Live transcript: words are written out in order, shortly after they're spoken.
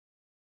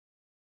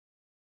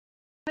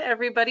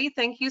Everybody,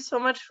 thank you so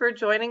much for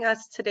joining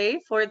us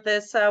today for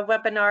this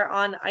webinar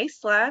on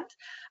Iceland.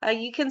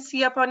 You can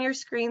see up on your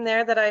screen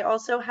there that I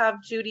also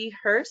have Judy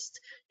Hurst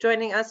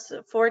joining us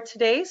for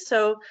today.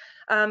 So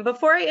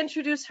before I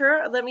introduce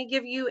her, let me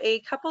give you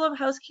a couple of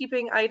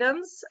housekeeping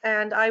items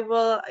and I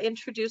will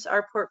introduce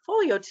our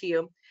portfolio to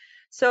you.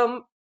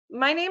 So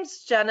my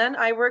name's Jenna and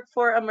I work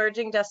for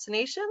Emerging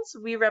Destinations.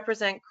 We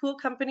represent cool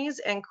companies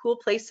and cool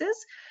places.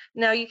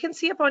 Now you can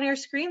see up on your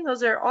screen,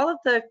 those are all of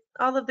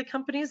the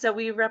companies that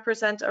we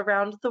represent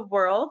around the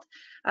world.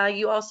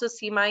 You also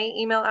see my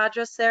email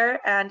address there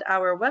and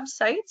our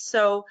website.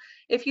 So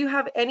if you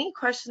have any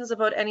questions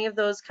about any of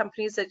those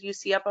companies that you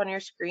see up on your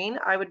screen,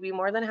 I would be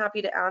more than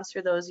happy to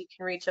answer those. You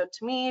can reach out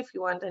to me if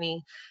you want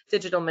any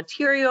digital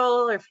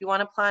material or if you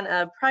want to plan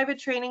a private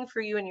training for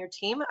you and your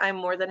team. I'm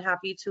more than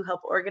happy to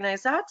help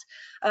organize that.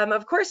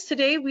 Of course,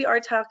 today we are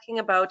talking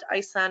about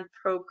Iceland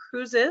Pro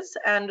Cruises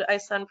and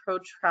Iceland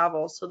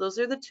ProTravel. So those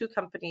are the two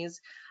companies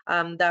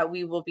that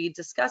we will be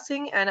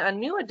discussing. And a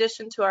new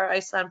addition to our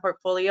Iceland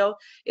portfolio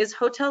is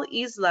Hotel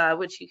Isla,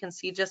 which you can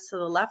see just to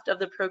the left of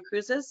the Pro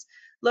Cruises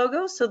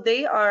logo. So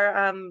they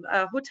are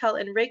a hotel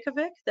in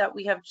Reykjavik that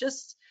we have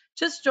just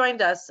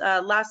joined us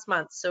last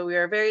month. So we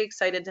are very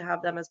excited to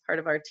have them as part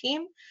of our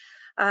team.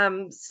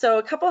 So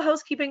a couple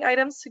housekeeping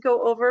items to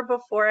go over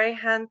before I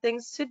hand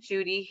things to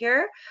Judy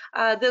here.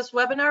 This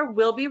webinar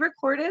will be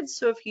recorded,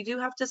 so if you do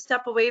have to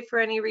step away for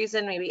any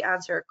reason, maybe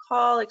answer a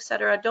call,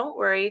 etc., don't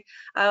worry.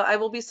 I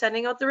will be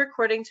sending out the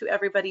recording to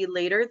everybody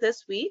later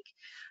this week.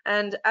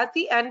 And at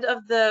the end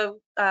of the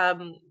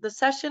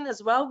session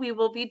as well, we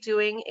will be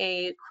doing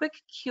a quick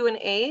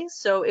Q&A.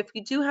 So if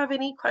you do have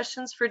any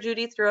questions for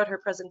Judy throughout her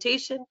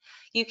presentation,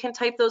 you can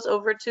type those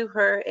over to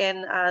her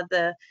in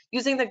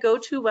using the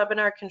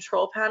GoToWebinar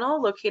control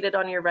panel located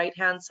on your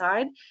right-hand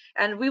side.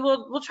 And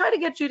we'll try to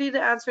get Judy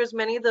to answer as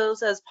many of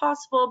those as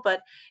possible.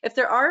 But if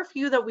there are a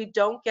few that we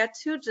don't get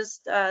to,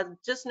 just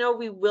know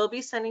we will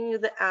be sending you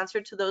the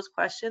answer to those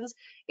questions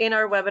in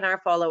our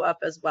webinar follow-up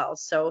as well.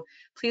 So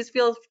please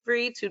feel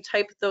free to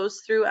type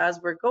those through as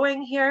we're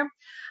going here.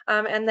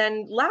 And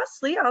then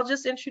lastly, I'll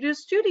just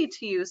introduce Judy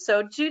to you.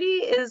 So Judy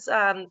is,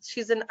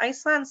 she's an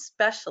Iceland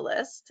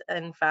specialist,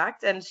 in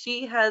fact, and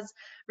she has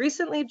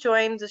recently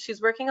joined,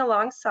 she's working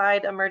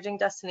alongside Emerging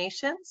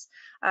Destinations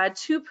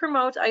to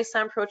promote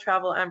Iceland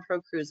ProTravel and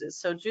Pro Cruises.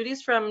 So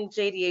Judy's from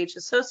JDH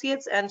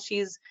Associates and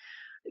she's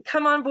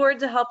come on board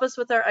to help us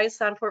with our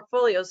Iceland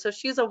portfolio. So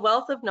she's a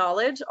wealth of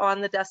knowledge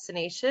on the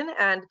destination,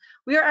 and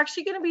we are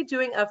actually going to be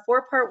doing a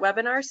 4-part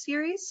webinar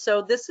series.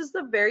 So this is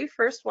the very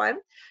first one.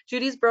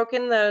 Judy's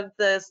broken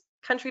the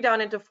country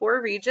down into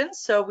 4 regions.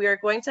 So we are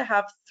going to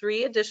have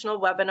 3 additional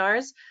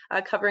webinars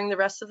covering the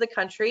rest of the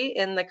country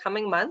in the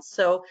coming months.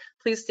 So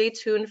please stay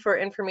tuned for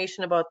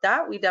information about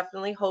that. We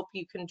definitely hope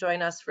you can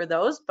join us for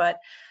those. But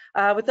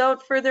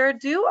without further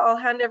ado, I'll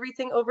hand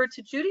everything over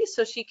to Judy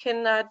so she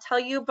can tell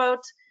you about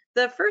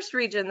the first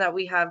region that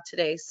we have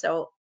today.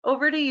 So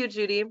over to you,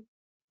 Judy.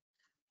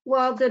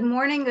 Well, good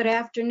morning, good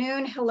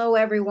afternoon. Hello,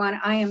 everyone.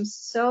 I am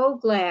so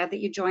glad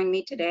that you joined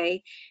me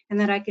today and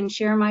that I can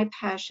share my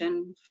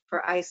passion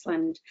for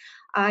Iceland.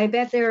 I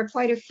bet there are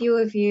quite a few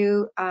of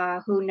you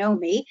who know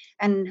me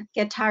and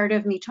get tired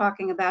of me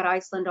talking about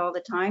Iceland all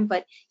the time,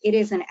 but it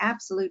is an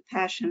absolute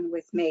passion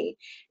with me.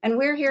 And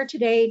we're here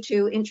today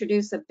to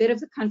introduce a bit of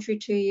the country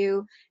to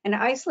you, and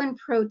Iceland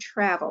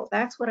ProTravel.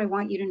 That's what I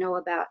want you to know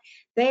about.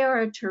 They are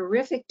a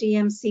terrific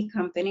DMC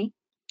company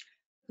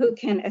who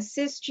can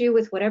assist you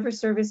with whatever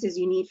services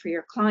you need for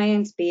your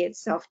clients, be it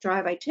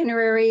self-drive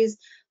itineraries,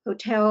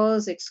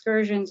 hotels,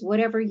 excursions,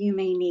 whatever you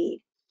may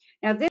need.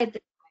 Now, this,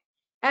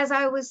 as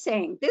I was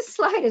saying, this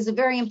slide is a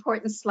very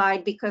important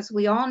slide because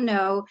we all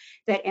know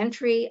that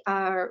entry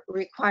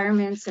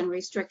requirements and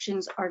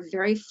restrictions are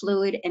very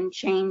fluid and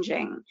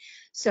changing.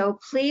 So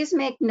please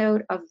make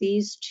note of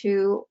these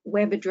 2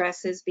 web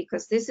addresses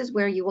because this is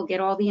where you will get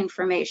all the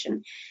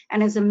information.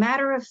 And as a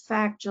matter of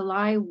fact,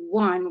 July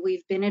 1,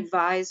 we've been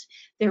advised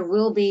there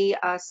will be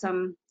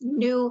some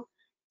new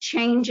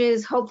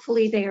changes.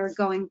 Hopefully they are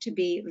going to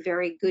be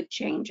very good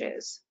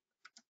changes.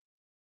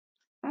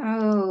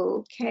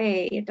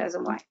 Okay, it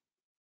doesn't want.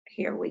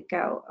 Here we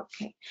go.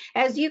 Okay.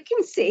 As you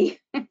can see,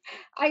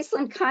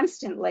 Iceland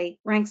constantly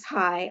ranks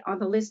high on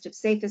the list of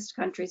safest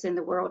countries in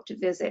the world to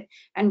visit.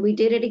 And we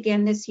did it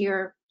again this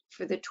year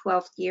for the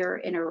 12th year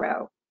in a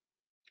row.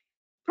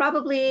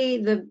 Probably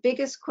the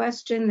biggest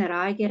question that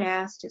I get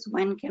asked is,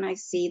 when can I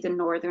see the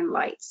Northern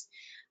Lights?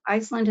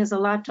 Iceland has a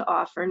lot to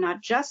offer,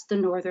 not just the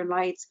Northern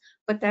Lights,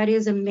 but that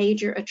is a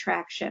major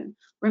attraction.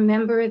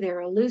 Remember, they're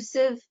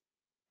elusive.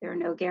 There are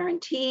no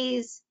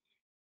guarantees.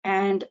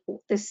 And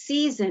the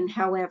season,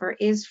 however,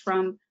 is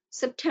from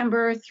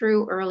September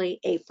through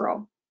early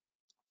April.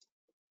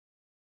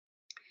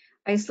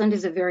 Iceland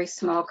is a very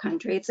small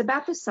country. It's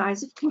about the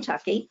size of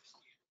Kentucky,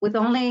 with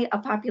only a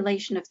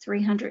population of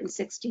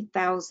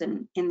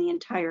 360,000 in the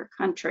entire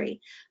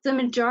country. The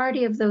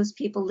majority of those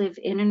people live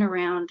in and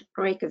around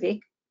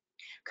Reykjavik.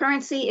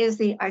 Currency is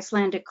the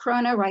Icelandic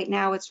krona. Right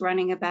now it's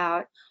running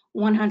about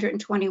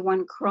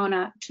 121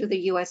 krona to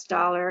the US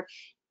dollar.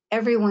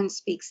 Everyone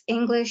speaks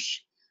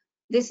English.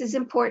 This is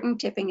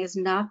important. Tipping is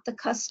not the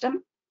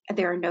custom.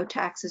 There are no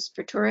taxes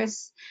for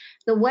tourists.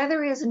 The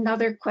weather is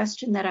another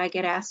question that I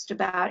get asked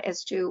about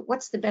as to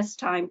what's the best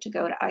time to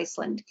go to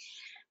Iceland.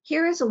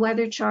 Here is a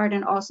weather chart,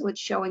 and also it's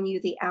showing you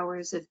the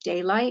hours of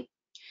daylight.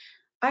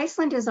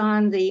 Iceland is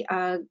on the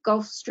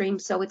Gulf Stream,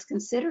 so it's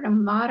considered a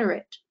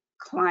moderate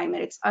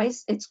climate. It's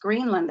ice, it's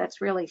Greenland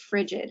that's really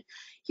frigid.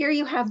 Here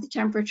you have the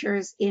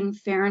temperatures in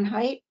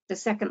Fahrenheit. The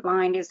second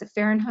line is the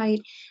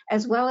Fahrenheit,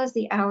 as well as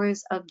the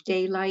hours of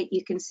daylight.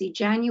 You can see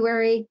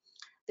January,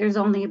 there's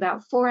only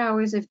about 4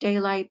 hours of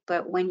daylight,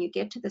 but when you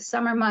get to the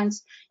summer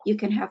months, you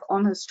can have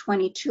almost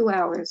 22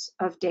 hours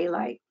of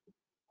daylight.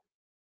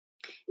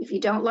 If you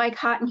don't like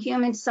hot and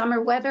humid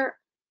summer weather,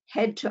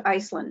 head to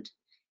Iceland.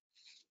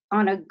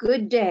 On a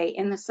good day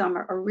in the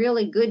summer, a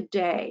really good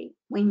day,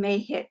 we may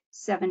hit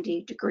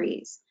 70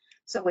 degrees.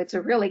 So it's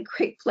a really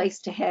great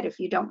place to head if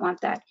you don't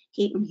want that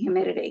heat and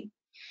humidity.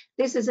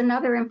 This is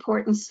another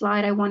important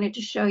slide I wanted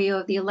to show you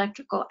of the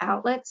electrical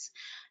outlets.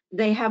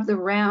 They have the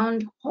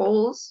round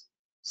holes.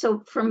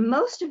 So for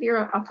most of your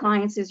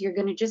appliances, you're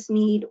going to just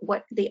need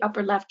what the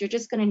upper left, you're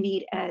just going to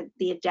need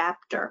the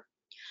adapter.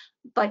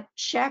 But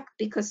check,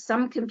 because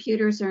some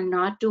computers are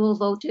not dual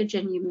voltage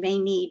and you may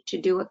need to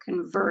do a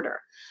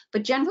converter.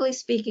 But generally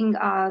speaking,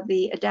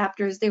 the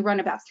adapters, they run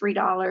about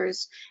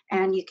 $3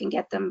 and you can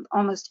get them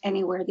almost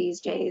anywhere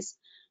these days.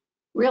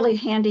 Really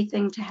handy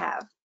thing to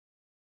have.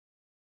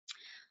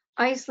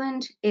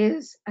 Iceland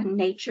is a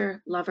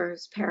nature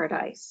lover's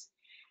paradise.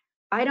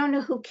 I don't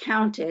know who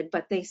counted,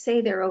 but they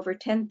say there are over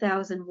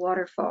 10,000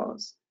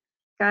 waterfalls,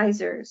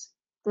 geysers,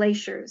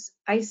 glaciers,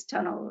 ice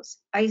tunnels,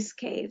 ice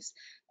caves.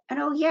 And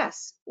oh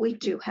yes, we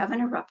do have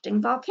an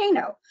erupting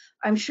volcano.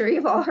 I'm sure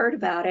you've all heard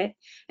about it.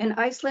 And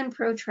Iceland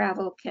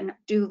ProTravel can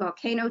do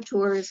volcano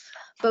tours,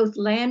 both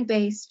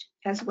land-based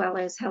as well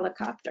as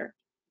helicopter.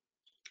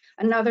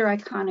 Another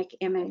iconic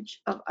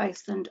image of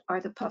Iceland are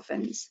the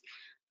puffins.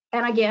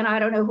 And again, I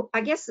don't know,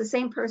 I guess the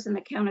same person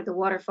that counted the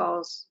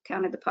waterfalls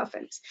counted the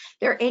puffins.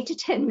 There are 8 to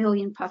 10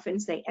 million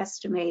puffins, they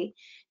estimate.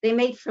 They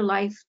mate for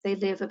life, they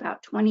live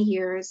about 20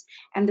 years,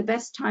 and the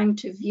best time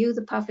to view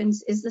the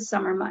puffins is the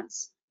summer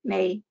months,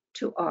 May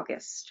to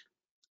August.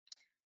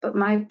 But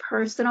my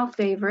personal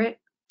favorite,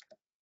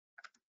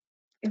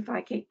 if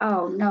I can,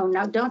 oh no,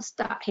 now don't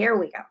stop, here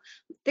we go.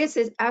 This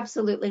is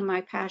absolutely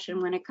my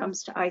passion when it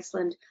comes to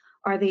Iceland,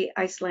 are the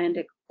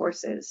Icelandic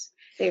horses.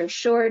 They are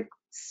short,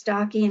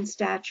 stocky in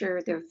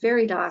stature, they're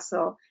very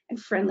docile and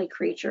friendly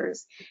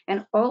creatures,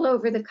 and all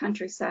over the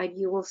countryside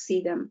you will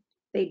see them.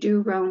 They do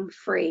roam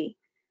free,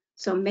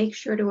 so make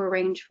sure to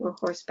arrange for a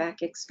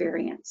horseback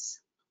experience.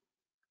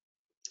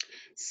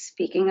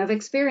 Speaking of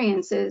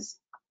experiences,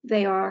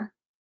 they are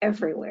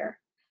everywhere.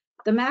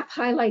 The map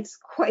highlights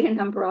quite a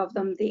number of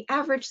them. The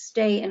average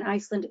stay in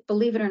Iceland,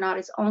 believe it or not,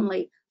 is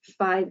only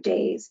 5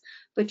 days,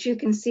 but you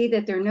can see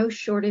that there are no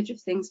shortage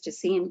of things to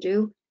see and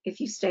do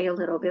if you stay a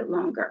little bit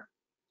longer.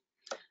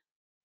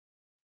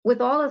 With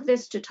all of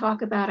this to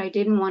talk about, I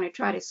didn't want to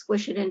try to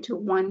squish it into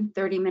one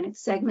 30-minute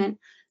segment.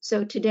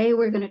 So today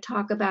we're going to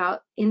talk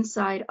about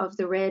inside of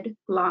the red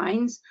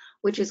lines,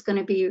 which is going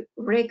to be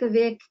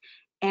Reykjavik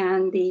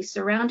and the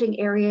surrounding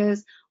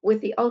areas,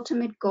 with the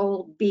ultimate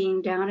goal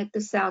being down at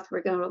the south.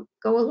 We're going to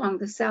go along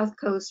the south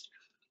coast,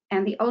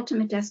 and the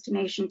ultimate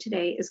destination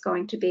today is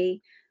going to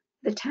be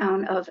the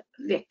town of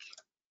Vik.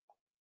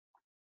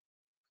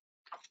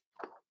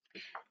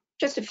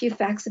 Just a few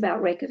facts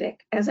about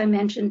Reykjavik. As I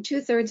mentioned,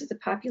 2/3 of the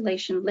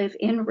population live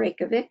in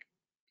Reykjavik.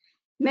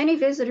 Many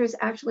visitors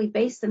actually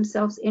base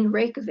themselves in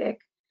Reykjavik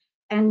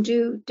and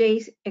do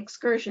day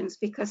excursions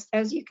because,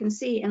 as you can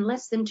see, in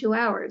less than 2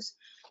 hours,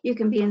 you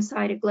can be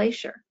inside a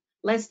glacier,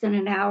 less than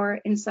an hour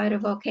inside a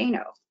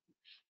volcano.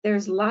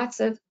 There's lots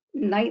of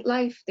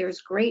nightlife,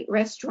 there's great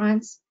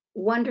restaurants,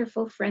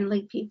 wonderful,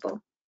 friendly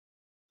people.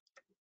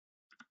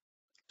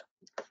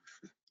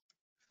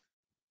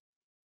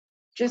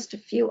 Just a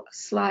few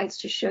slides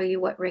to show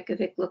you what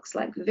Reykjavik looks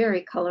like.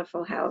 Very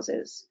colorful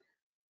houses,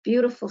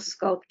 beautiful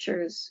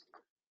sculptures,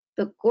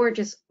 the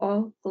gorgeous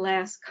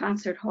all-glass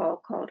concert hall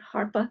called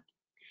Harpa,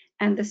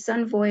 and the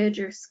Sun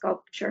Voyager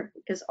sculpture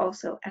is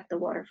also at the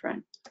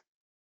waterfront.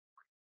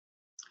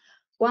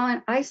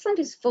 While Iceland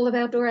is full of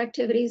outdoor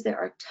activities, there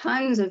are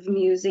tons of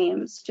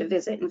museums to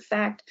visit. In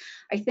fact,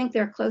 I think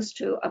there are close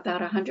to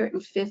about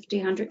 150,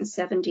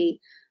 170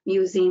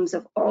 museums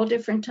of all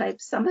different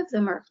types. Some of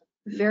them are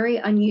very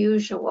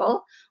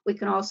unusual. We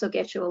can also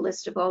get you a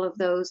list of all of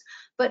those.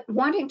 But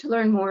wanting to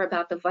learn more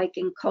about the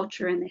Viking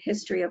culture and the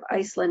history of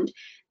Iceland,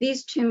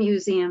 these two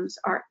museums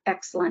are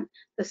excellent,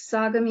 the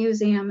Saga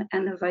Museum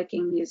and the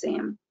Viking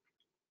Museum.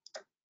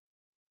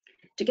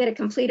 To get a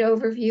complete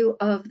overview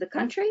of the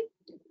country,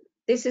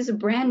 this is a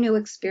brand new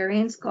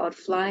experience called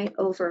Fly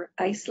Over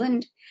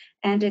Iceland,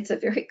 and it's a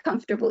very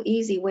comfortable,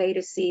 easy way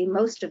to see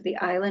most of the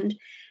island.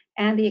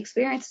 And the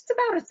experience, it's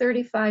about a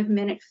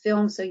 35-minute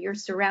film, so you're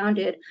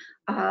surrounded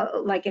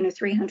like in a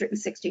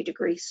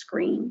 360-degree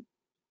screen.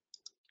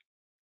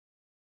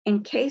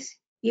 In case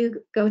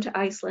you go to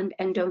Iceland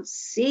and don't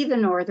see the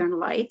Northern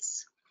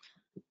Lights,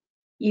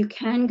 you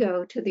can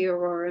go to the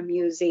Aurora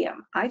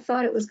Museum. I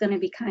thought it was going to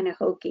be kind of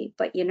hokey,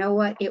 but you know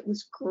what? It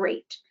was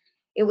great.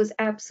 It was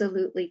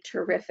absolutely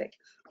terrific.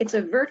 It's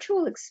a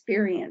virtual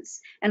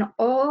experience, and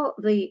all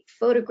the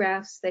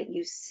photographs that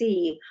you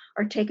see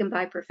are taken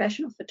by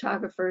professional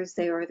photographers.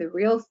 They are the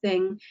real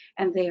thing,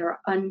 and they are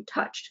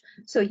untouched.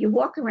 So you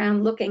walk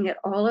around looking at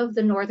all of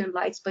the northern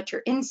lights, but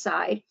you're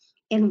inside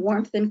in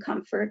warmth and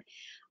comfort.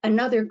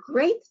 Another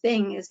great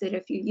thing is that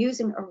if you're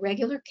using a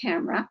regular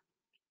camera,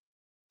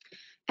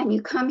 and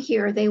you come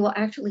here, they will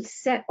actually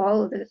set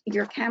all of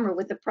your camera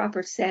with the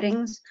proper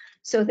settings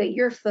so that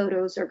your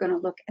photos are going to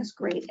look as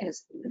great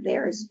as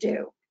theirs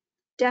do.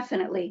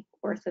 Definitely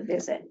worth a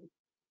visit.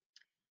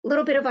 A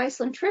little bit of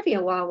Iceland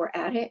trivia while we're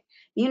at it.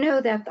 You know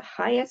that the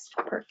highest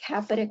per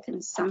capita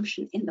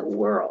consumption in the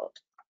world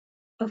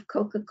of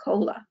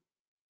Coca-Cola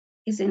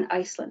is in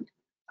Iceland.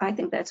 I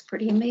think that's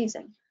pretty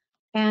amazing.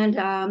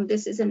 And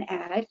this is an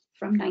ad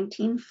from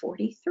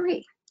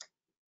 1943.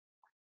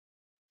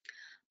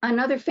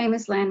 Another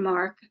famous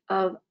landmark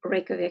of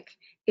Reykjavik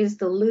is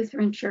the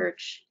Lutheran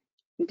Church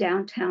in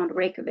downtown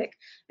Reykjavik.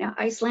 Now,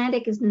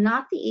 Icelandic is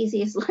not the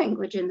easiest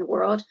language in the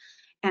world,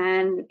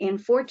 and in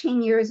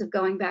 14 years of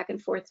going back and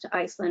forth to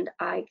Iceland,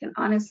 I can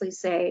honestly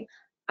say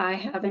I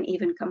haven't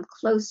even come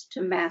close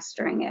to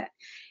mastering it.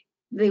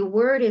 The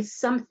word is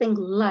something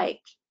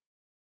like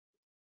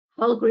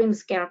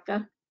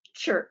Hallgrímskirkja,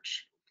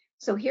 church.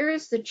 So here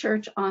is the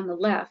church on the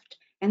left,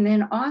 and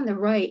then on the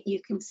right, you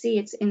can see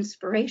its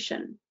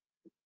inspiration.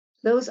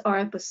 Those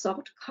are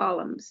basalt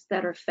columns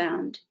that are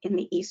found in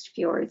the East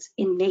Fjords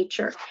in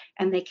nature,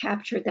 and they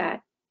capture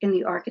that in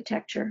the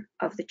architecture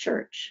of the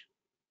church.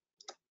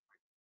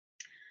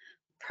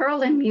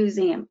 Perlin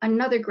Museum,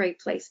 another great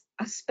place,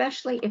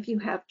 especially if you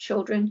have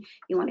children,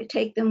 you want to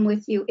take them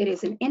with you. It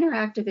is an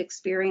interactive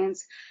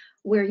experience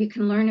where you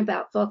can learn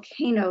about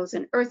volcanoes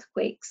and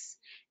earthquakes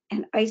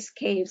and ice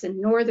caves and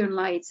northern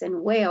lights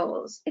and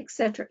whales,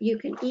 etc. You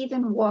can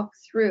even walk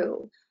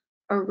through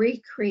a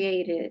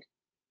recreated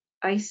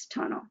ice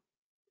tunnel.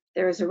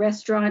 There is a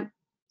restaurant,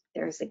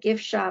 there's a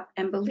gift shop,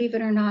 and believe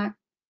it or not,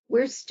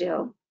 we're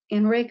still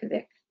in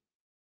Reykjavik.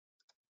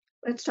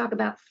 Let's talk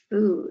about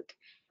food.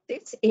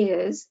 This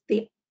is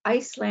the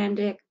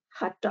Icelandic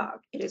hot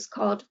dog. It is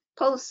called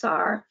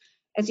pulsar.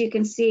 As you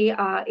can see,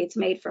 it's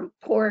made from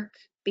pork,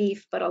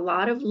 beef, but a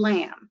lot of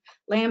lamb.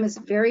 Lamb is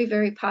very,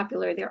 very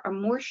popular. There are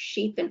more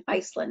sheep in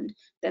Iceland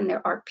than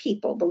there are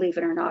people, believe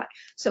it or not.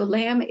 So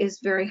lamb is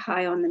very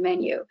high on the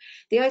menu.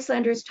 The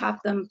Icelanders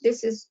top them.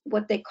 This is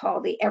what they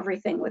call the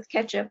everything with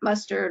ketchup,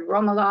 mustard,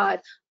 remoulade,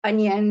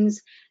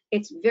 onions.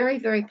 It's very,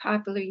 very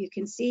popular. You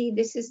can see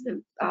this is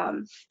the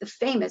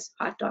famous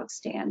hot dog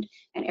stand,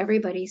 and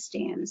everybody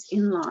stands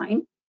in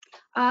line.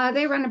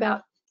 They run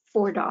about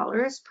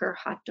 $4 per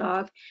hot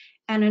dog.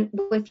 And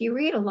if you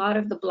read a lot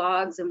of the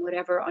blogs and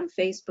whatever on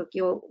Facebook,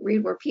 you'll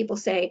read where people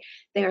say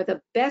they are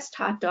the best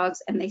hot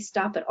dogs, and they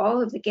stop at all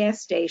of the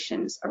gas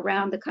stations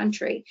around the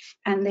country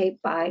and they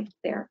buy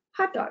their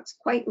hot dogs.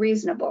 Quite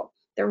reasonable.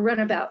 They're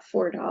run about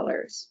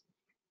 $4.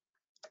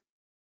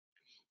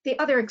 The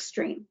other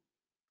extreme.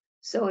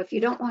 So if you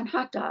don't want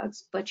hot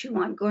dogs, but you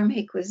want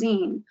gourmet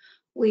cuisine,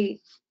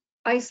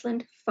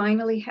 Iceland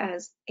finally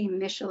has a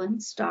Michelin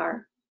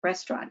star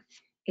restaurant.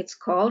 It's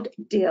called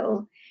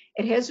Dill.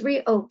 It has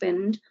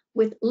reopened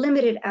with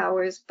limited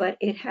hours, but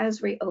it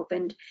has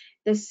reopened.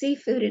 The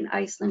seafood in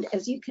Iceland,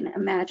 as you can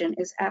imagine,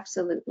 is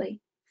absolutely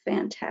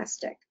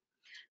fantastic.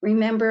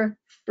 Remember,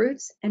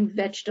 fruits and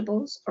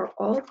vegetables are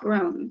all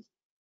grown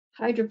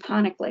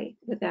hydroponically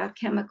without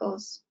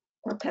chemicals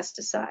or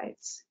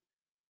pesticides.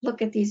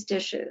 Look at these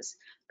dishes.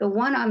 The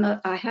one on the,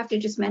 I have to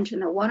just mention,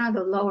 the one on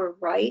the lower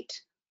right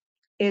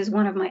is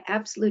one of my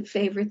absolute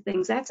favorite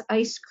things. That's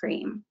ice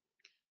cream.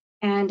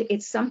 And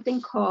it's something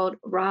called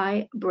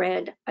rye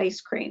bread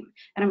ice cream.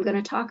 And I'm going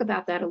to talk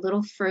about that a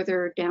little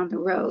further down the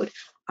road,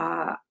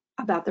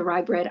 about the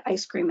rye bread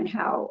ice cream and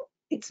how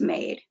it's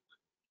made.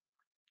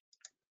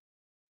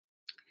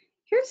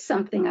 Here's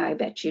something I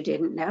bet you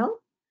didn't know.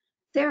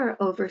 There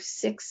are over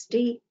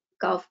 60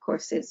 golf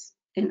courses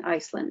in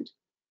Iceland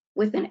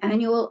with an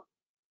annual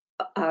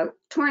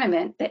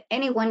tournament that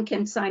anyone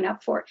can sign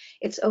up for.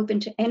 It's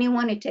open to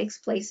anyone. It takes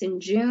place in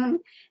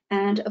June.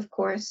 And of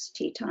course,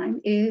 tea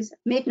time is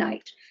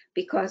midnight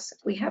because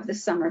we have the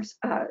summers,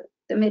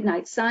 the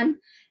midnight sun,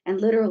 and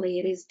literally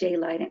it is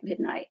daylight at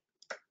midnight.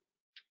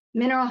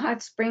 Mineral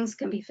hot springs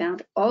can be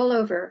found all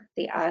over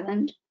the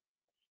island,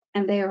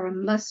 and they are a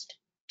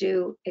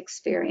must-do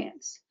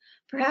experience.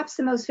 Perhaps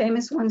the most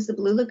famous one is the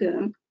Blue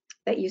Lagoon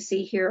that you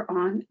see here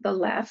on the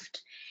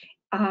left.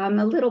 A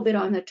little bit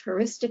on the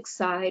touristic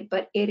side,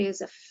 but it is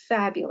a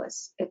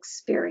fabulous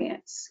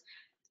experience.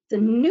 The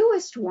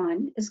newest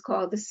one is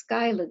called the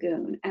Sky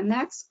Lagoon, and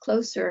that's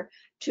closer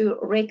to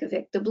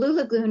Reykjavik. The Blue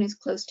Lagoon is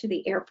close to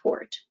the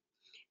airport,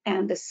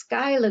 and the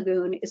Sky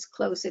Lagoon is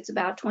close. It's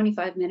about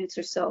 25 minutes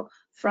or so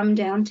from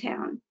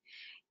downtown.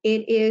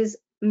 It is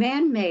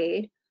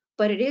man-made,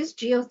 but it is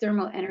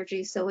geothermal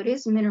energy, so it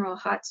is mineral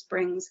hot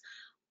springs.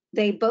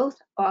 They both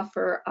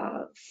offer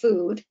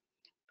food.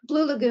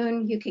 Blue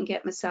Lagoon, you can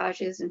get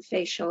massages and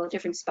facial,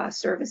 different spa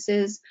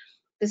services.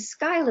 The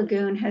Sky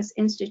Lagoon has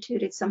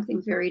instituted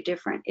something very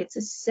different. It's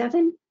a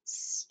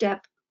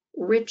 7-step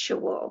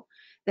ritual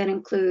that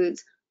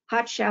includes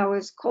hot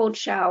showers, cold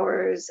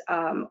showers,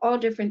 all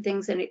different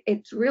things. And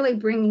it's really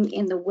bringing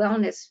in the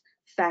wellness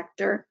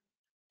factor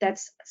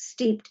that's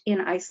steeped in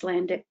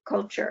Icelandic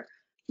culture.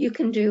 You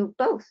can do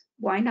both.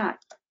 Why not?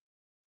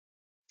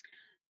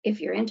 If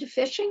you're into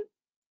fishing,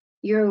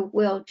 you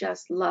will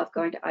just love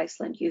going to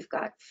Iceland. You've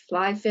got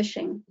fly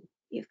fishing,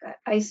 you've got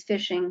ice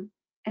fishing,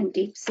 and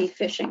deep sea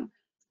fishing.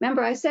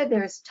 Remember, I said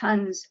there's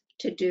tons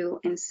to do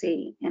and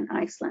see in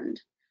Iceland.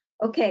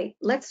 Okay,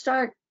 let's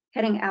start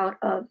heading out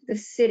of the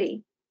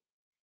city.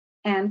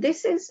 And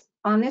this is,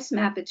 on this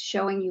map, it's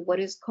showing you what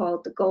is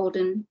called the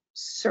Golden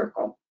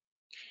Circle.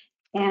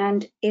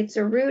 And it's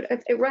a route,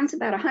 it runs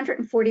about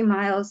 140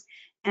 miles,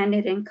 and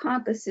it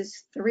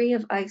encompasses 3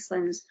 of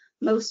Iceland's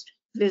most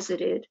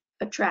visited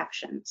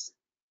attractions.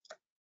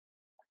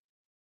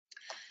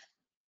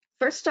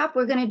 First stop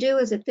we're going to do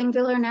is at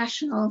Thingvellir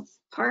National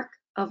Park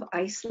of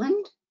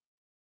Iceland.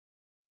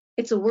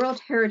 It's a World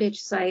Heritage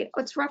Site.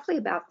 It's roughly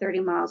about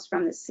 30 miles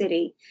from the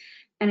city,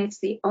 and it's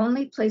the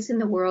only place in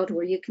the world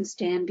where you can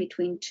stand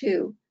between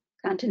 2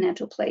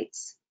 continental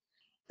plates.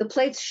 The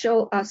plates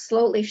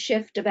slowly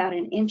shift about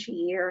an inch a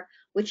year,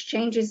 which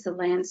changes the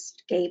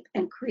landscape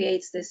and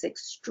creates this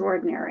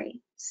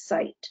extraordinary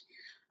sight.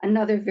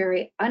 Another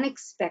very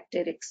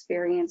unexpected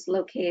experience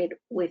located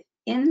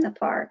within the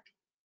park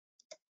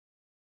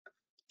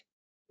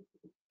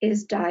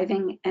is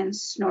diving and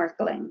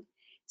snorkeling.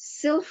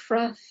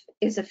 Silfra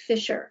is a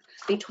fissure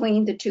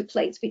between the 2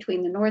 plates,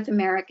 between the North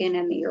American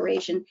and the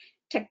Eurasian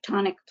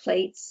tectonic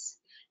plates,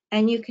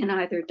 and you can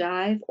either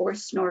dive or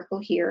snorkel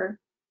here.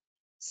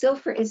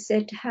 Silfra is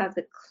said to have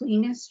the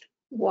cleanest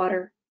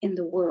water in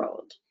the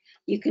world.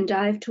 You can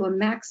dive to a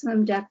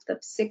maximum depth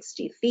of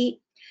 60 feet.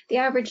 The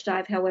average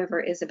dive, however,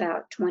 is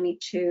about 20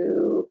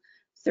 to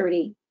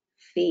 30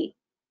 feet.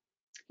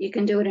 You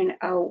can do it in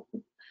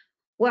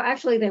well,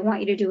 actually, they want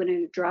you to do it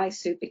in a dry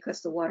suit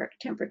because the water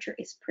temperature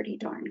is pretty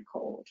darn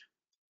cold.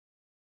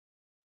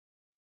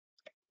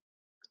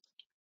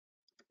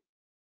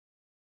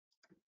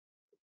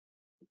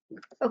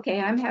 Okay,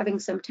 I'm having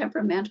some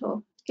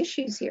temperamental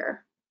issues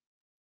here.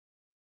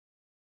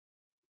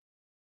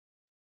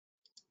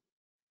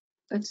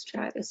 Let's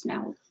try this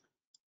now.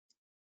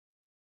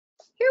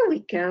 Here we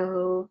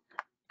go.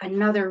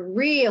 Another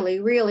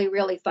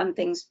really fun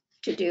things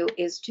to do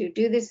is to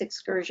do this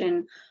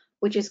excursion,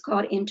 which is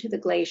called Into the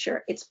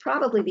Glacier. It's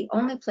probably the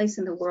only place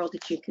in the world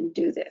that you can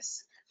do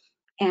this.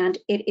 And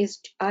it is,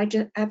 I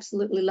just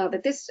absolutely love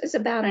it. This is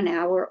about an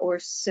hour or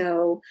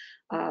so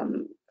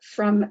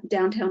from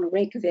downtown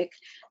Reykjavik,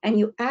 and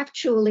you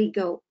actually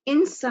go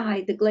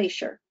inside the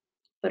glacier,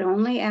 but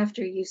only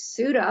after you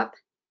suit up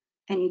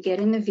and you get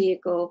in the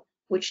vehicle,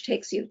 which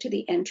takes you to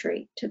the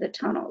entry to the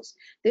tunnels.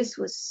 This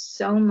was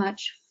so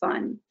much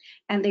fun.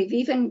 And they've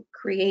even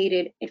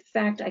created, in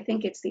fact, I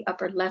think it's the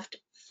upper left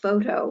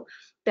photo,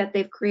 that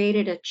they've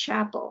created a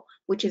chapel,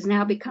 which is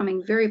now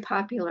becoming very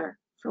popular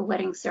for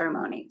wedding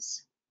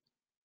ceremonies.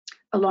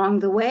 Along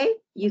the way,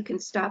 you can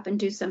stop and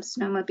do some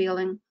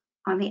snowmobiling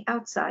on the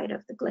outside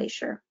of the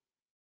glacier.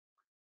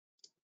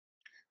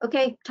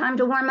 Okay, time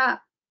to warm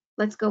up.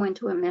 Let's go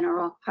into a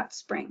mineral hot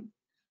spring.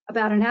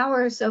 About an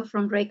hour or so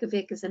from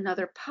Reykjavik is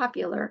another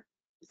popular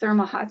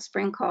thermal hot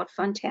spring called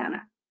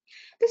Fontana.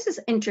 This is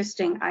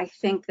interesting. I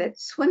think that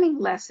swimming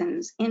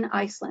lessons in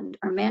Iceland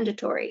are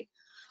mandatory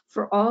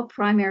for all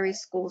primary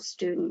school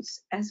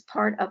students as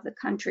part of the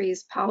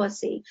country's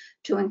policy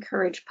to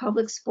encourage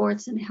public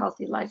sports and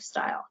healthy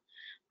lifestyle.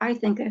 I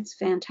think that's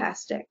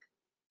fantastic.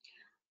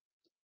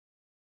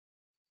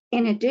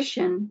 In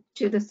addition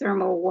to the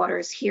thermal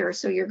waters here,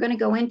 so you're going to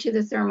go into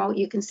the thermal,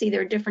 you can see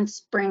there are different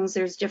springs,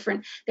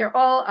 they're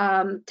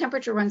all,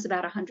 temperature runs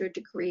about 100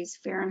 degrees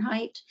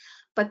Fahrenheit,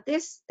 but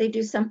this, they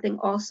do something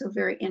also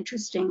very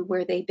interesting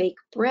where they bake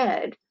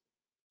bread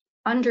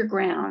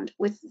underground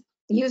with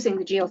using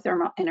the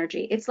geothermal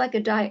energy. It's like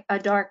a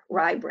dark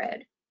rye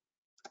bread.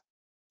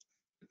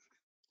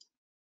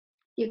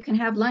 You can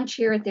have lunch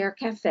here at their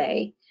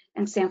cafe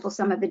and sample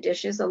some of the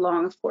dishes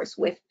along, of course,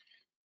 with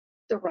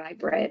the rye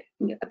bread.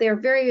 They're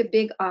very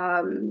big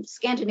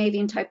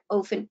Scandinavian type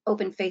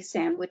open face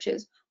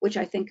sandwiches, which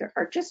I think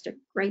are just a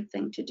great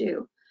thing to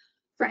do.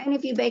 For any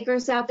of you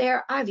bakers out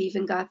there, I've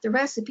even got the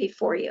recipe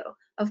for you.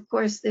 Of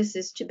course, this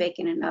is to bake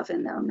in an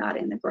oven though, not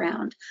in the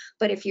ground.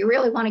 But if you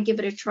really want to give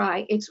it a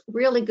try, it's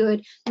really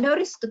good.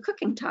 Notice the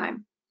cooking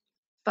time,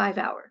 5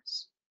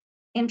 hours.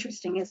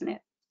 Interesting, isn't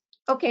it?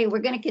 Okay, we're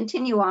going to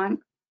continue on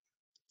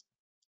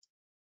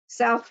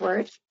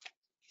southward,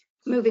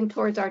 moving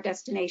towards our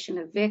destination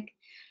of Vik.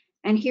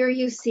 And here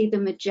you see the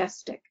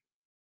majestic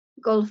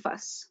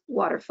Gullfoss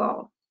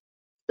waterfall,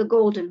 the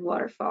Golden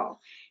Waterfall.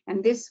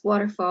 And this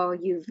waterfall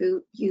you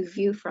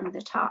view from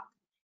the top.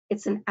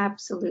 It's an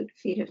absolute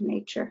feat of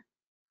nature.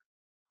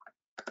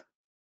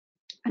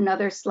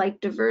 Another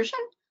slight diversion,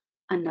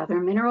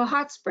 another mineral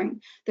hot spring.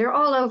 They're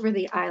all over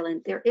the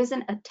island. There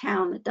isn't a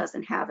town that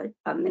doesn't have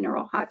a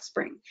mineral hot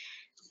spring.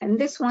 And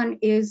this one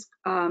is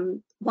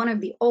one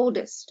of the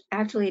oldest,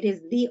 actually it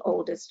is the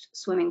oldest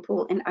swimming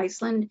pool in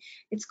Iceland.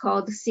 It's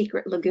called the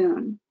Secret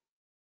Lagoon.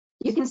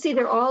 You can see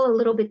they're all a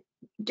little bit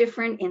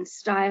different in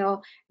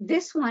style.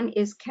 This one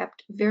is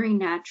kept very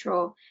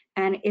natural,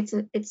 and it's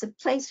a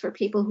place for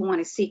people who want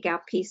to seek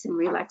out peace and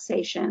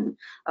relaxation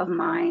of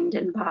mind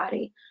and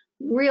body.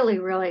 Really,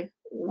 really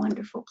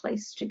wonderful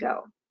place to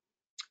go.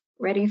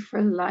 Ready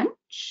for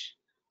lunch?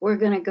 We're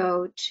going to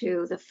go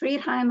to the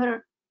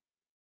Friedheimer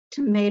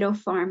Tomato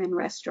Farm and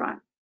Restaurant.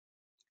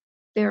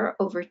 There are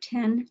over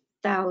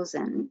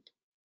 10,000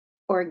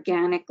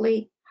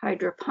 organically,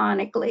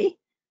 hydroponically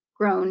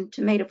grown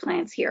tomato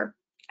plants here.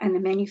 And the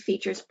menu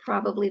features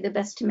probably the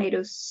best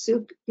tomato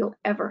soup you'll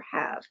ever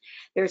have.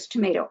 There's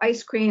tomato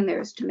ice cream,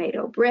 there's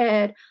tomato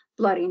bread,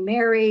 Bloody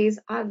Marys,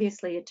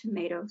 obviously a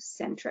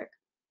tomato-centric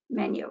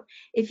menu.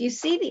 If you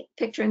see the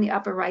picture in the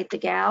upper right, the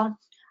gal,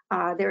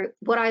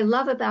 what I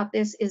love about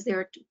this is there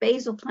are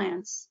basil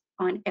plants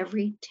on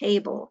every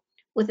table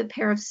with a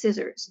pair of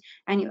scissors,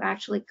 and you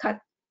actually cut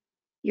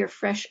your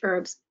fresh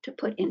herbs to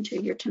put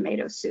into your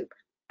tomato soup.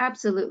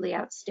 Absolutely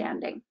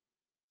outstanding.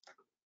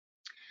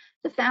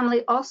 The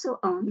family also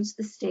owns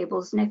the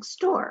stables next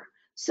door.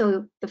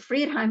 So the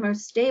Friedheimer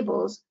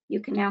stables,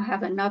 you can now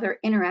have another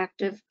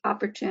interactive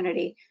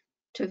opportunity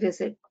to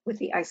visit with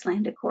the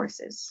Icelandic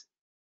horses.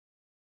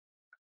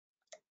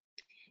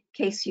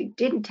 In case you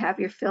didn't have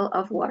your fill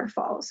of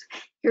waterfalls,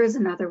 here's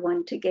another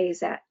one to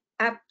gaze at.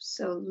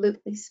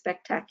 Absolutely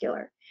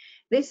spectacular.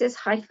 This is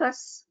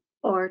Hæðfoss,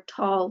 or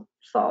Tall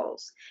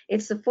Falls.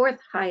 It's the 4th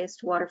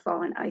highest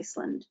waterfall in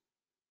Iceland.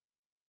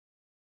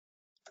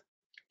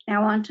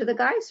 Now on to the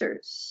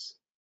geysers.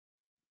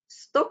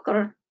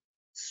 Strokkr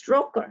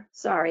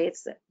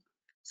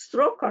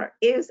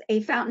is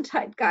a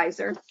fountain-type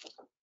geyser.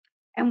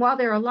 And while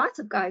there are lots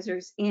of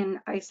geysers in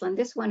Iceland,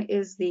 this one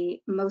is the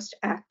most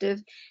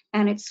active,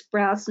 and it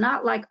sprouts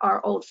not like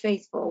our Old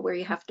Faithful where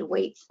you have to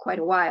wait quite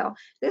a while.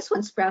 This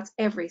one sprouts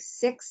every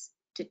 6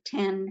 to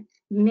 10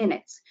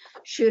 minutes,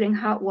 shooting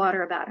hot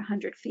water about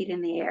 100 feet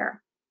in the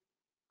air.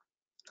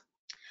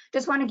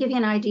 Just want to give you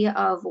an idea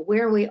of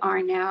where we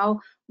are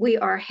now. We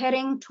are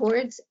heading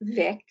towards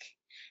Vik,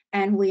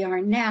 and we are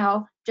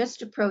now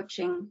just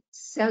approaching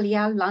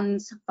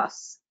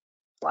Seljalandsfoss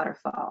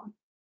waterfall.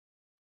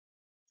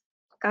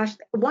 Gosh,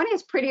 one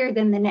is prettier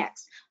than the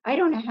next. I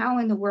don't know how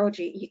in the world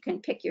you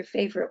can pick your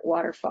favorite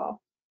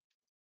waterfall.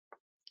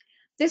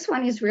 This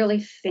one is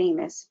really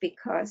famous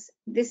because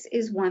this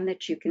is one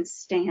that you can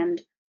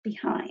stand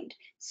behind.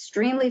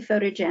 Extremely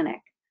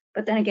photogenic.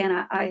 But then again,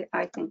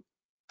 I think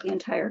the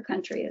entire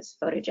country is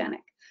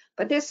photogenic.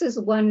 But this is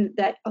one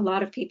that a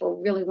lot of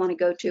people really want to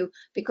go to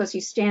because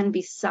you stand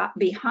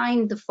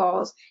behind the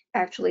falls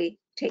actually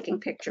taking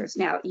pictures.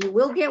 Now, you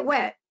will get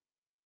wet.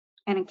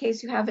 And in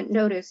case you haven't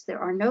noticed, there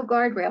are no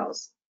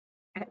guardrails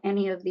at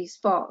any of these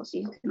falls.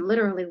 You can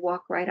literally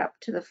walk right up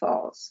to the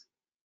falls.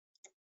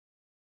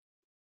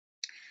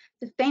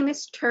 The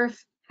famous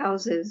turf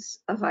houses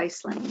of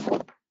Iceland.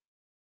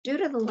 Due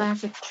to the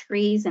lack of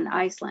trees in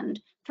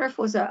Iceland, turf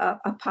was a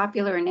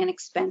popular and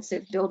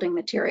inexpensive building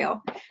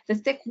material. The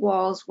thick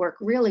walls work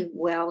really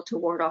well to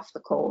ward off the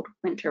cold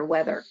winter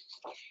weather.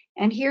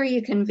 And here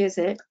you can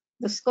visit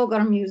the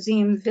Skógar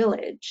Museum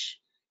Village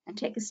and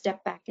take a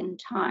step back in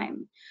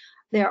time.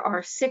 There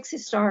are 6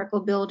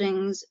 historical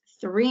buildings,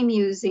 3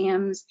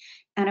 museums,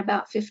 and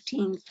about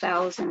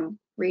 15,000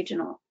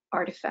 regional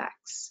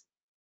artifacts.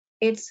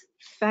 It's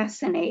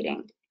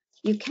fascinating.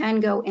 You can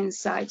go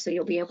inside, so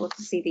you'll be able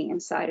to see the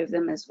inside of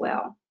them as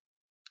well.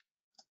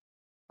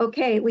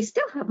 Okay, we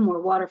still have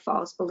more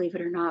waterfalls, believe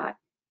it or not.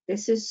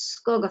 This is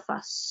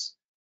Skogafoss,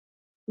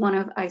 one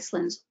of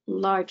Iceland's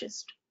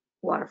largest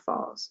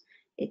waterfalls.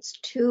 It's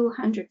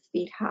 200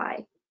 feet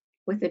high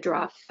with a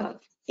drop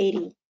of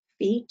 80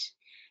 feet.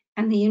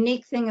 And the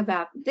unique thing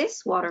about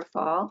this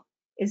waterfall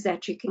is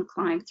that you can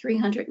climb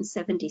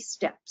 370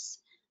 steps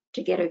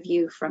to get a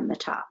view from the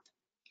top.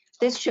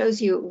 This shows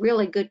you a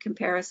really good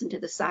comparison to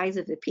the size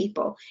of the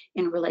people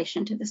in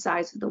relation to the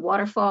size of the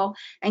waterfall.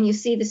 And you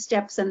see the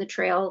steps and the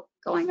trail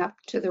going up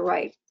to the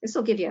right. This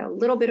will give you a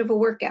little bit of a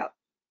workout.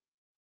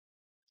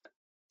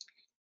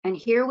 And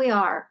here we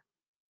are.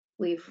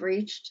 We've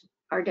reached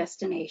our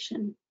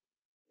destination,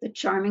 the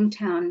charming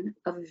town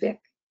of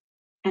Vik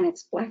and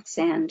its black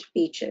sand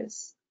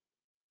beaches.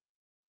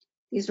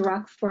 These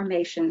rock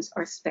formations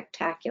are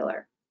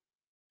spectacular.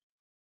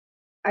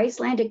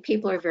 Icelandic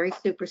people are very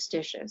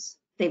superstitious.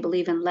 They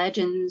believe in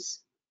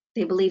legends,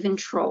 they believe in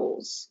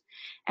trolls.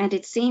 And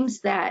it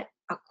seems that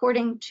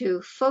according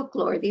to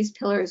folklore, these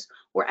pillars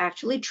were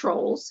actually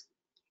trolls.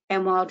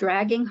 And while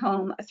dragging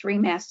home a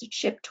 3-masted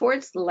ship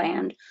towards the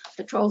land,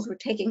 the trolls were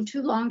taking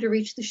too long to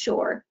reach the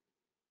shore.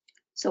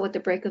 So at the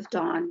break of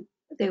dawn,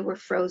 they were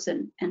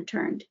frozen and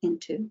turned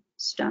into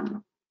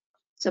stone.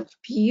 It's a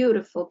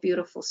beautiful,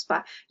 beautiful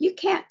spot. You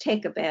can't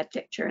take a bad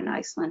picture in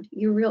Iceland.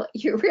 You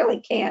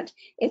really can't.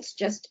 It's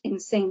just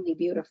insanely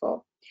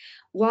beautiful.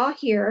 While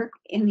here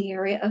in the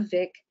area of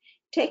Vik,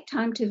 take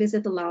time to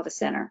visit the Lava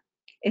Center.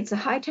 It's a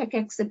high-tech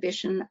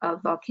exhibition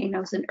of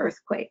volcanoes and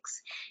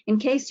earthquakes. In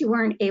case you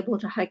weren't able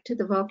to hike to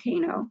the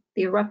volcano,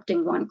 the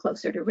erupting one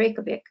closer to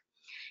Reykjavik,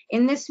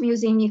 in this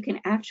museum you can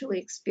actually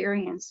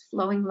experience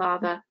flowing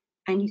lava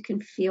and you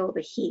can feel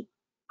the heat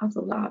of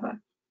the lava.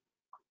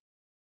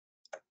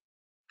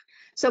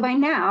 So by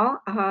now,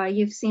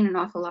 you've seen an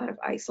awful lot of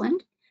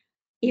Iceland,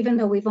 even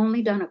though we've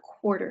only done a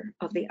quarter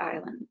of the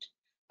island.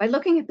 By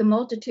looking at the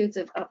multitudes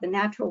of the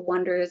natural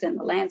wonders and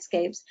the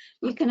landscapes,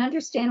 you can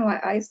understand why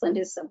Iceland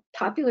is a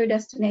popular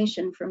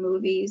destination for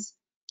movies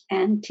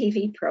and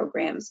TV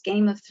programs.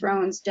 Game of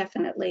Thrones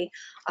definitely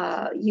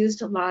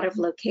used a lot of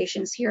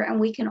locations here, and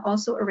we can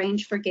also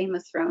arrange for Game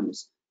of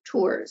Thrones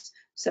tours.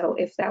 So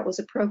if that was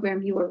a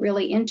program you were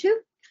really into,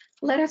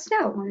 let us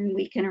know and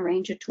we can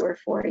arrange a tour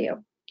for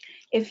you.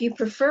 If you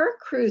prefer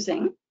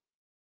cruising,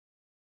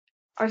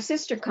 our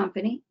sister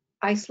company,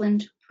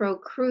 Iceland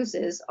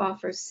ProTravel,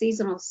 offers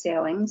seasonal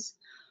sailings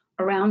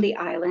around the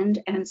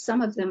island, and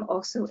some of them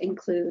also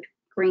include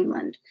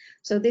Greenland.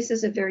 So this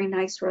is a very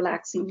nice,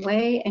 relaxing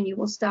way, and you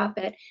will stop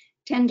at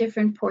 10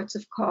 different ports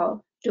of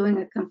call, doing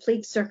a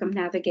complete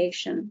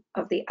circumnavigation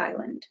of the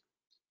island.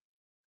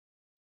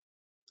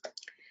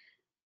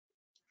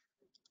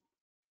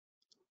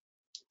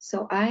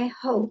 So I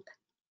hope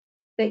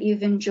that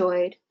you've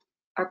enjoyed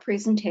our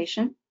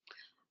presentation.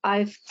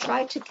 I've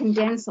tried to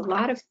condense a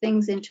lot of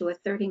things into a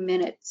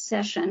 30-minute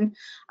session.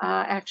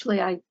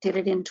 Actually, I did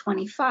it in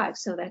 25,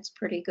 so that's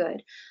pretty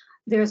good.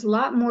 There's a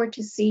lot more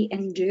to see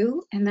and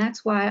do, and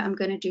that's why I'm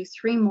going to do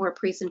 3 more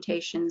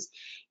presentations,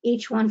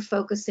 each one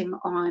focusing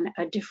on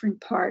a different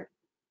part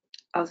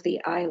of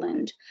the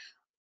island.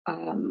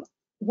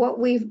 What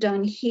we've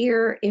done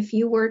here, if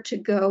you were to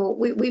go,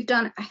 we've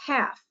done a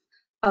half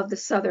of the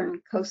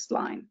southern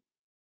coastline.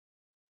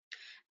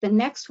 The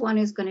next one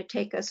is going to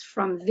take us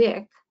from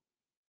Vik,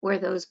 where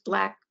those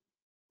black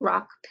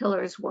rock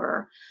pillars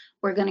were.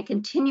 We're going to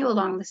continue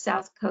along the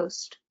south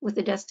coast with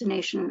the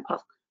destination of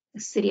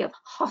the city of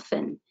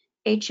Hoffen,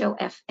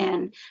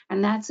 H-O-F-N,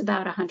 and that's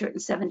about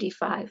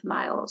 175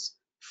 miles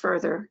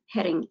further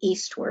heading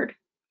eastward.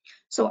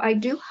 So I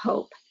do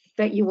hope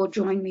that you will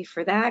join me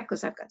for that,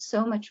 because I've got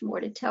so much more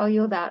to tell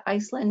you about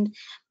Iceland.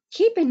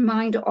 Keep in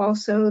mind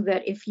also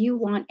that if you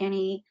want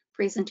any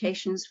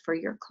presentations for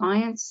your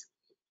clients,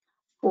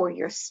 for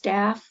your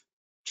staff,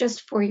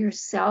 just for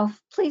yourself,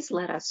 please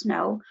let us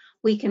know.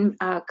 We can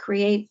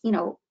create,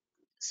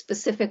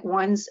 specific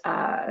ones,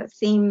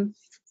 theme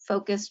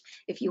focused.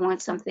 If you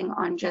want something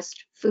on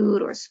just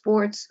food or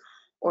sports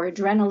or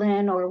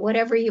adrenaline or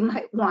whatever you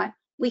might want,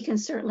 we can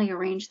certainly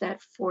arrange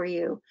that for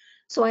you.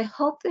 So I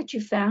hope that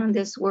you found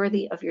this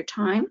worthy of your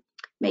time,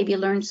 maybe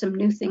learned some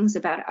new things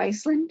about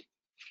Iceland,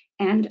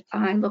 and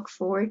I look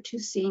forward to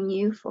seeing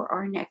you for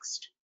our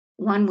next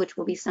one, which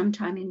will be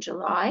sometime in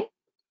July.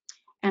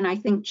 And I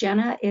think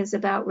Jenna is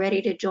about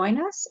ready to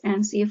join us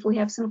and see if we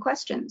have some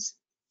questions.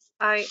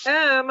 I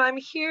am. I'm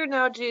here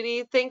now,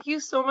 Judy. Thank you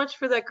so much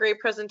for that great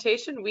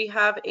presentation. We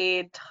have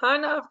a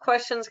ton of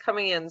questions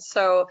coming in.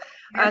 So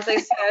as I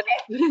said,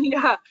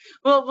 yeah,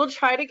 well, we'll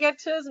try to get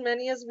to as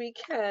many as we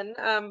can.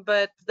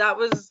 But that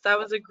was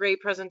a great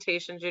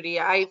presentation, Judy.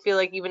 I feel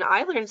like even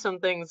I learned some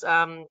things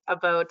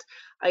about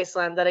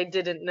Iceland that I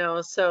didn't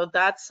know. So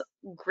that's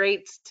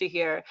great to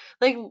hear.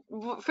 Like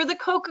for the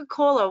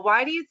Coca-Cola,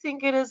 why do you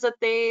think it is that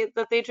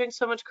they drink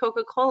so much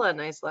Coca-Cola in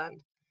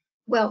Iceland?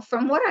 Well,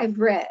 from what I've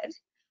read,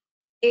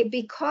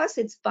 because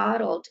it's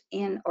bottled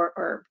in,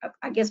 or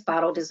I guess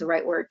bottled is the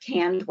right word,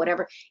 canned,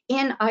 whatever,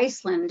 in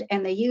Iceland,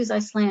 and they use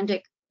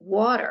Icelandic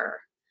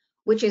water,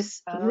 which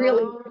is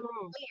really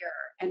clear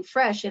and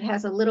fresh. It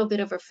has a little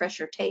bit of a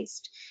fresher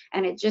taste,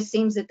 and it just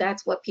seems that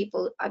that's what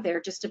people they're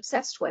just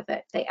obsessed with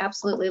it. They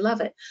absolutely love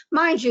it.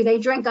 Mind you, they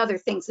drink other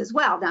things as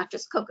well, not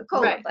just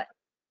Coca-Cola, Right. but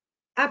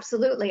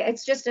absolutely,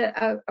 it's just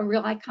a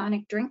real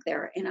iconic drink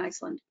there in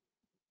Iceland.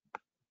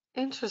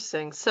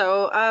 Interesting.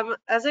 So,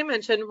 as I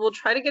mentioned, we'll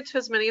try to get to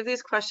as many of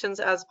these questions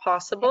as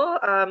possible.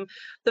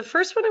 The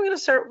first one I'm going to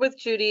start with,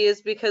 Judy,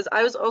 is because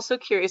I was also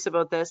curious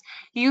about this.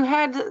 You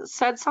had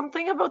said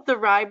something about the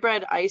rye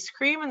bread ice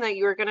cream and that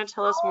you were going to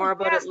tell us more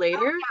about it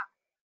later.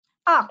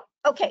 Oh,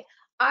 okay.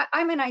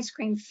 I'm an ice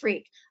cream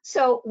freak.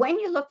 So when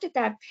you looked at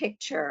that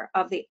picture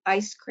of the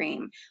ice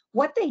cream,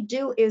 what they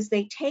do is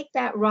they take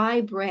that rye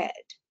bread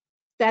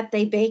that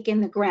they bake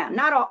in the ground.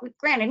 Not all,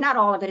 granted, not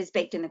all of it is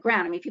baked in the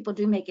ground. I mean, people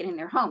do make it in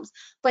their homes,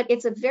 but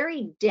it's a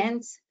very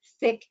dense,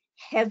 thick,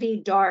 heavy,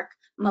 dark,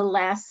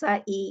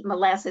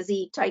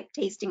 molasses-y type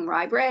tasting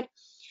rye bread.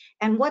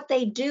 And what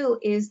they do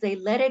is they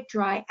let it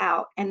dry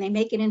out and they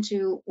make it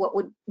into what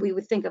we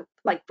would think of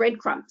like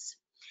breadcrumbs.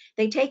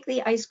 They take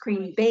the ice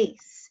cream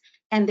base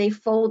and they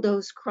fold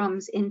those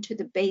crumbs into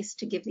the base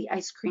to give the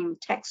ice cream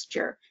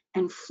texture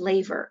and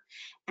flavor.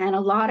 And a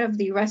lot of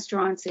the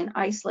restaurants in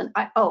Iceland,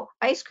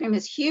 ice cream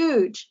is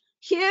huge,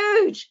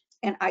 huge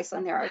in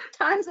Iceland. There are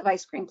tons of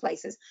ice cream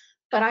places,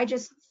 but I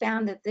just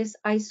found that this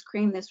ice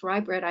cream, this rye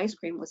bread ice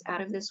cream, was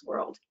out of this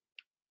world.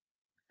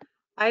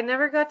 I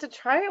never got to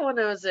try it when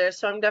I was there,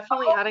 so I'm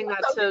definitely Oh, adding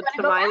that so you're to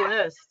gonna go my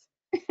back. list.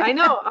 I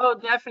know. Oh,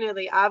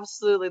 definitely.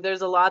 Absolutely.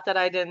 There's a lot that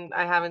I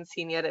haven't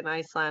seen yet in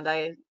Iceland.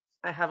 I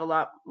have a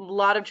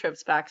lot of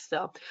trips back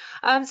still.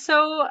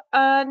 So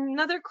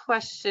another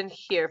question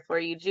here for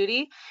you,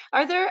 Judy.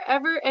 Are there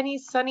ever any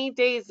sunny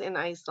days in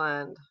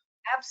Iceland?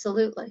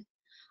 Absolutely.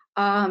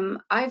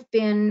 I've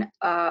been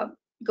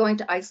going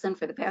to Iceland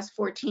for the past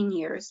 14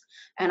 years,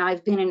 and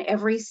I've been in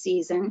every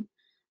season.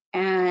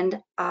 And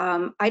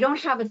I don't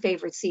have a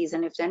favorite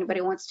season, if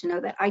anybody wants to know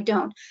that. I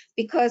don't,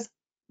 because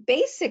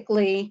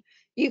basically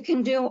you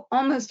can do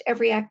almost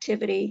every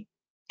activity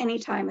any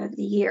time of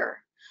the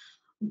year.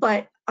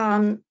 But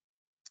I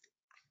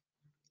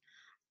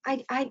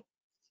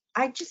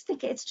I just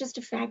think it's just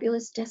a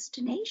fabulous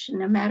destination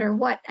no matter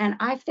what. And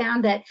I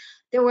found that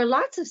there were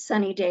lots of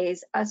sunny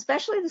days,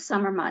 especially the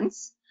summer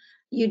months.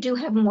 You do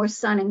have more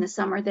sun in the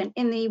summer than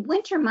in the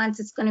winter months.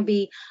 It's going to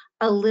be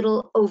a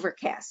little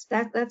overcast.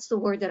 That's the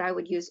word that I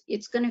would use.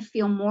 It's going to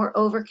feel more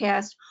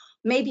overcast.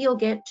 Maybe you'll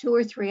get 2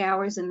 or 3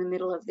 hours in the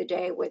middle of the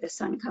day where the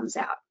sun comes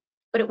out,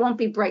 but it won't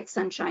be bright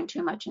sunshine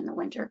too much in the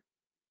winter.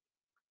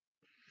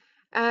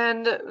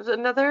 And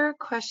another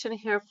question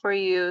here for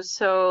you.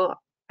 So,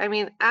 I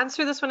mean,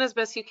 answer this one as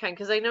best you can,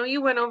 because I know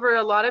you went over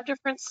a lot of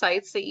different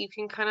sites that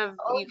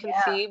Oh you can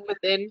yeah. see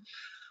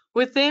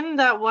within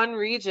that one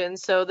region.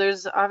 So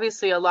there's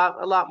obviously a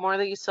lot more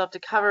that you still have to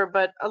cover,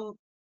 but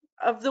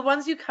of the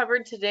ones you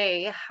covered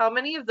today, how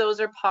many of those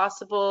are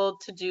possible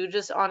to do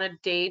just on a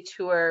day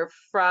tour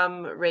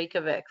from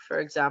Reykjavik, for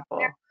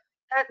example?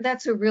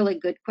 That's a really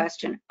good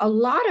question. A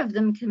lot of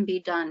them can be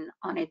done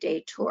on a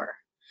day tour.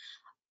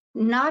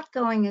 Not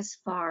going as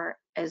far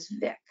as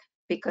Vic,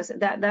 because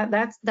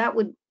that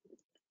would,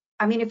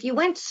 I mean, if you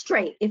went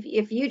straight,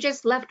 if you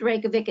just left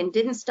Reykjavik and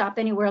didn't stop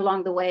anywhere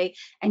along the way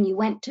and you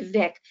went to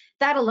Vic,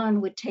 that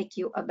alone would take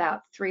you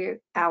about 3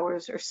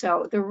 hours or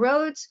so. The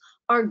roads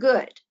are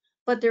good,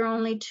 but they're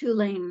only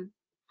two-lane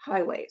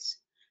highways.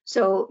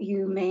 So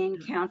you may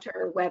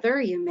encounter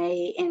weather, you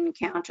may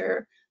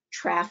encounter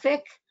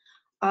traffic.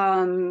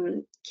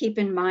 Keep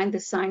in mind the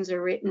signs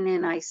are written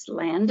in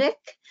Icelandic.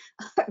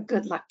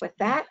 Good luck with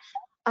that.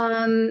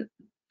 Um,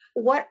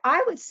 what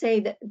I would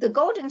say that the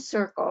Golden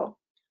Circle,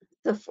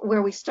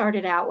 where we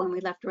started out when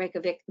we left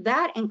Reykjavik,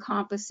 that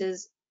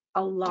encompasses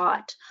a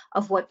lot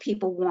of what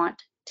people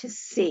want to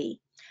see.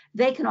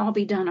 They can all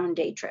be done on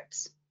day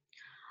trips.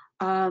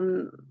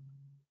 Um,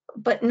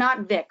 but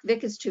not Vic.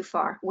 Vic is too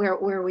far.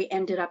 Where we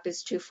ended up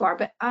is too far.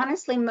 But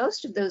honestly,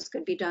 most of those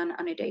could be done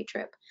on a day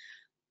trip.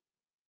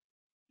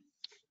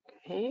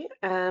 Okay.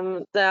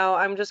 Now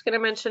I'm just going to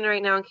mention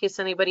right now, in case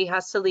anybody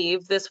has to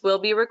leave, this will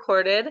be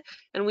recorded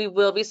and we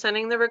will be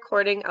sending the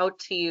recording out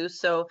to you.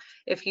 So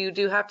if you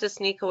do have to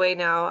sneak away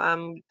now,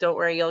 don't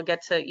worry,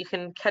 you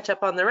can catch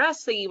up on the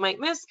rest that you might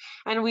miss.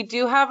 And we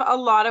do have a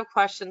lot of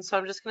questions. So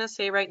I'm just going to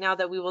say right now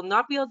that we will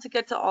not be able to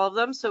get to all of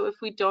them. So if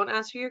we don't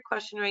answer your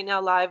question right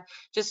now live,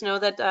 just know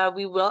that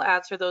we will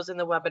answer those in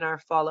the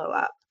webinar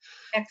follow-up.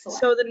 Excellent.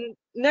 So the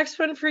next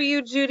one for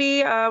you,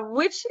 Judy,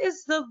 which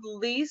is the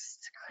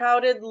least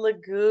crowded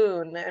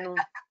lagoon? And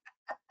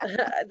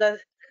that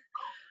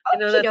I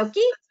know Okie dokie. that's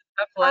a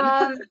tough one.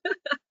 Um,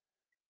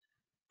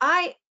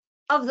 I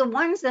of the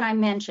ones that I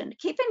mentioned,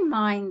 keep in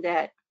mind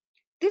that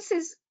this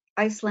is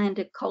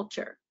Icelandic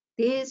culture.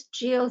 These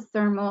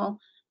geothermal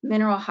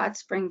mineral hot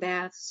spring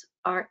baths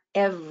are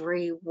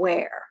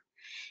everywhere.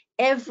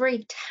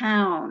 Every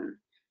town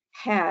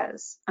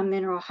has a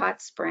mineral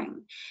hot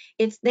spring.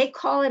 They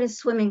call it a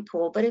swimming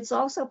pool, but it's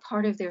also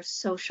part of their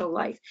social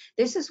life.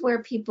 This is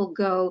where people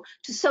go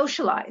to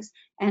socialize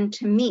and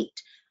to meet.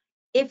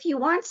 If you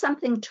want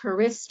something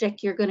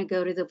touristic, you're going to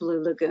go to the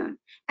Blue Lagoon.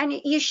 And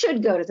you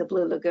should go to the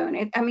Blue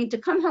Lagoon. I mean, to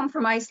come home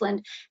from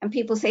Iceland and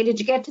people say, "Did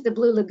you get to the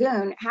Blue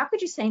Lagoon?" How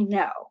could you say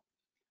no?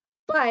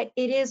 But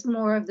it is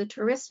more of the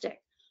touristic.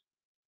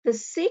 The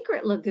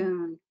Secret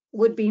Lagoon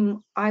would be,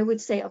 I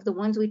would say, of the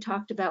ones we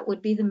talked about,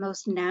 would be the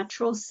most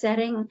natural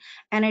setting,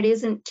 and it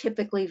isn't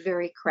typically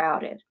very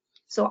crowded.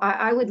 So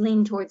I would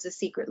lean towards the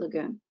Secret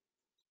Lagoon.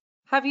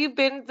 Have you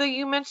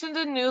you mentioned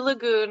a new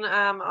lagoon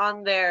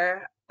on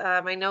there.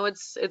 I know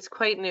it's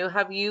quite new.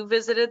 Have you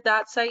visited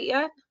that site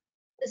yet?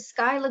 The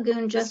Sky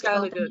Lagoon The just Sky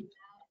opened Lagoon.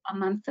 a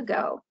month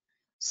ago.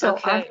 So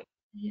Okay.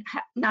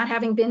 not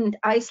having been to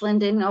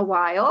Iceland in a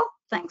while,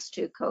 thanks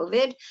to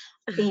COVID,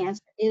 the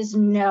answer is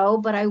no.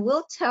 But I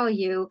will tell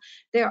you,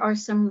 there are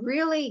some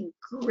really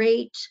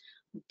great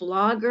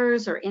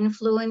bloggers or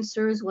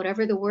influencers,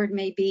 whatever the word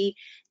may be,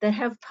 that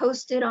have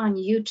posted on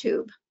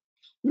YouTube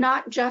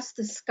not just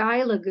the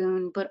Sky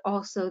Lagoon, but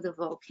also the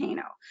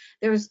volcano.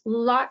 There's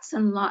lots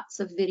and lots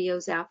of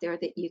videos out there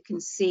that you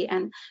can see.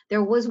 And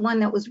there was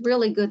one that was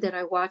really good that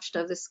I watched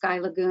of the Sky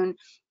Lagoon.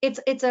 It's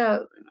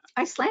a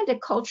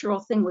Icelandic cultural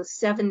thing with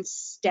 7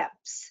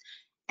 steps.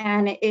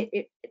 And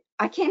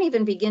I can't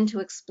even begin to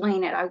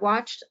explain it. I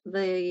watched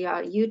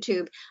the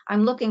YouTube.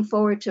 I'm looking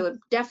forward to it.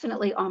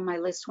 Definitely on my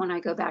list when I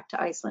go back to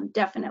Iceland.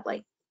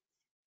 Definitely.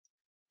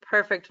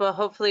 Perfect. Well,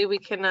 hopefully we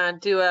can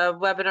do a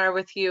webinar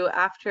with you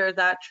after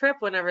that trip,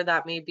 whenever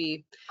that may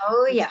be,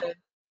 Oh, and yeah. to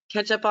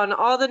catch up on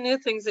all the new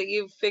things that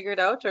you've figured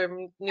out or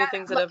new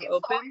things I'm that have looking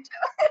forward opened.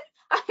 to it.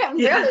 I am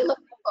Yeah. really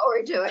looking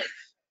forward to it.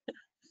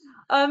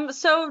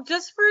 So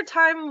just for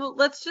time,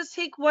 let's just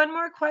take one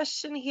more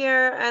question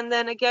here, and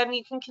then again,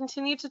 you can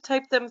continue to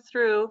type them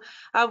through.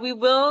 I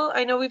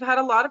know we've had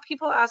a lot of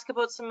people ask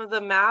about some of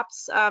the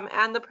maps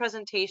and the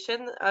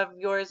presentation of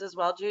yours as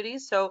well, Judy.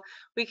 So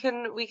we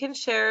can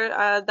share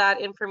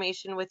that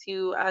information with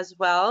you as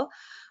well.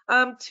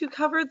 To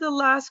cover the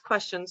last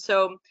question.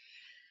 So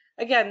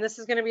again, this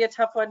is going to be a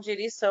tough one,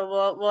 Judy,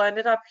 so we'll end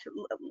it up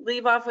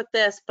leave off with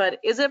this, but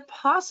is it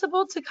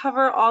possible to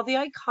cover all the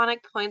iconic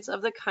points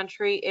of the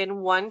country in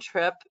one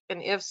trip?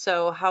 And if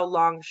so, how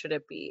long should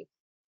it be?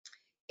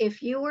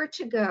 If you were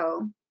to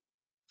go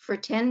for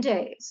 10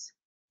 days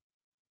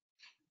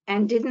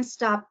and didn't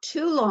stop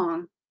too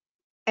long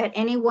at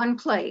any one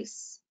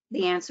place,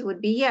 the answer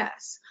would be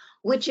yes,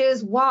 which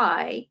is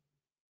why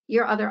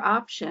your other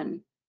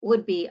option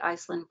would be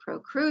Iceland Pro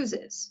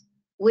Cruises,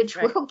 which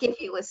Right. will give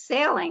you a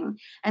sailing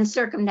and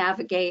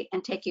circumnavigate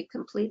and take you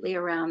completely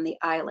around the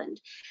island.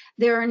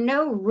 There are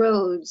no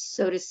roads,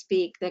 so to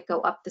speak, that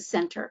go up the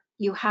center.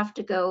 You have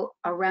to go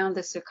around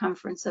the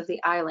circumference of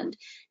the island,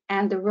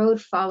 and the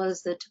road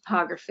follows the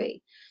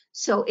topography.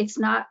 So it's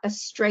not a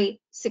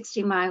straight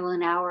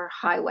 60-mile-an-hour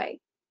highway.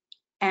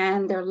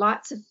 And there are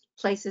lots of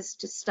places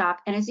to stop.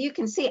 And as you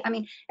can see, I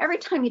mean, every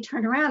time you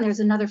turn around,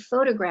 there's another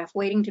photograph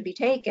waiting to be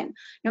taken,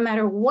 no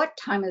matter what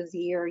time of the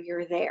year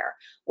you're there.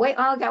 Wait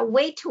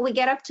till we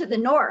get up to the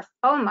north.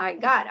 Oh my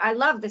God, I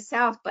love the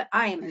south, but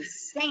I am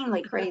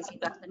insanely crazy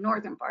about the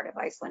northern part of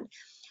Iceland.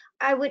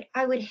 I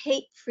would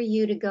hate for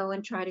you to go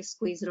and try to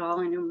squeeze it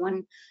all in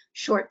one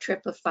short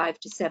trip of 5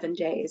 to 7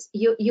 days.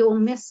 You'll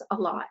miss a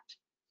lot.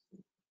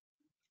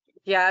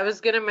 Yeah, I was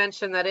going to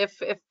mention that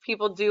if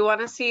people do want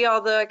to see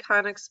all the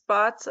iconic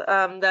spots,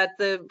 that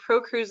the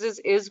Pro Cruises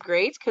is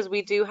great because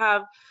we do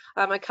have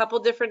a couple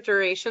different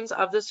durations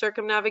of the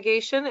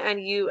circumnavigation,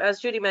 and you,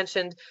 as Judy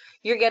mentioned,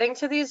 you're getting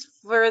to these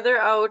further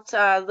out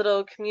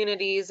little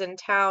communities and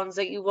towns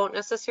that you won't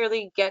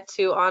necessarily get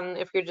to on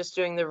if you're just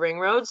doing the ring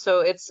road. So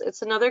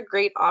it's another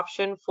great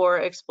option for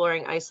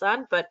exploring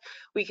Iceland, but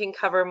we can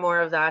cover more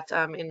of that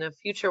in a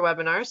future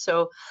webinar.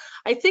 So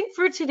I think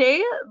for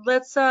today,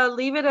 let's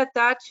leave it at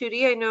that, Judy.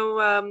 I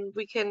know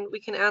we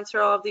can answer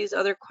all of these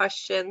other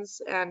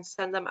questions and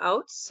send them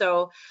out.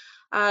 So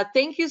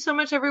thank you so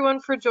much,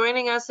 everyone, for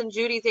joining us. And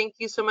Judy, thank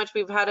you so much.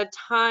 We've had a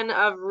ton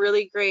of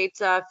really great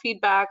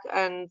feedback,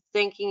 and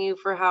thanking you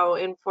for how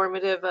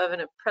informative of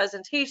a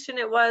presentation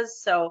it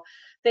was. So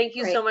thank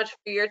you Great. so much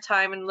for your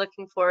time, and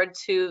looking forward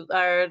to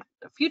our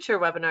future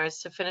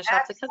webinars to finish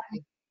off the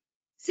country.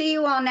 See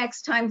you all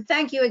next time.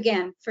 Thank you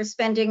again for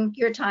spending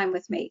your time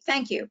with me.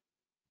 Thank you.